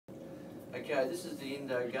Okay, this is the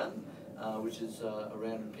INDO GUN, which is a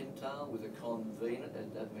rounded pintail with a con V in it.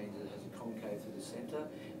 That means it has a concave through the centre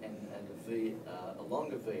and a V, a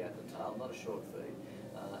longer V at the tail, not a short V.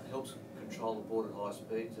 It helps control the board at high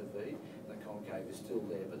speeds, a V, and the concave is still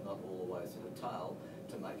there but not all the way through the tail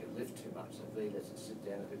to make it lift too much. The V lets it sit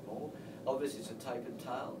down a bit more. Obviously it's a tapered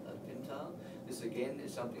tail, a pintail. This again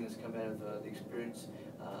is something that's come out of the experience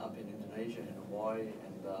up in Indonesia and Hawaii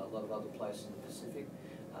and a lot of other places in the Pacific.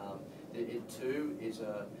 It too is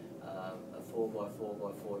a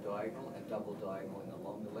 4x4x4 diagonal and double diagonal in the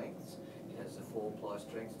longer lengths. It has a 4-ply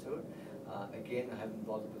strength to it. Again, I haven't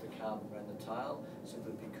bothered with the carbon around the tail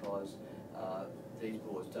simply because these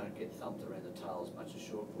boards don't get thumped around the tail as much as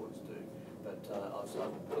short boards do. But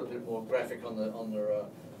I've put a bit more graphic on the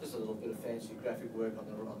just a little bit of fancy graphic work on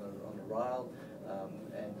the rail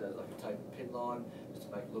and like a tapered pin line just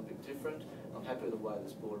to make it look a bit different. I'm happy with the way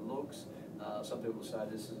this board looks. Some people say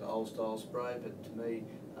this is an old style spray, but to me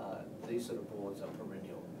these sort of boards are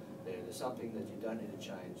perennial. They're something that you don't need to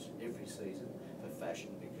change every season for fashion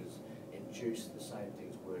because in juice the same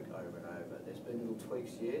things work over and over. There's been little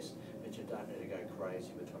tweaks, yes, but you don't need to go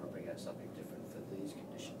crazy with trying to bring out something different for these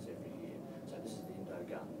conditions every year. So this is the INDO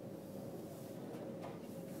GUN.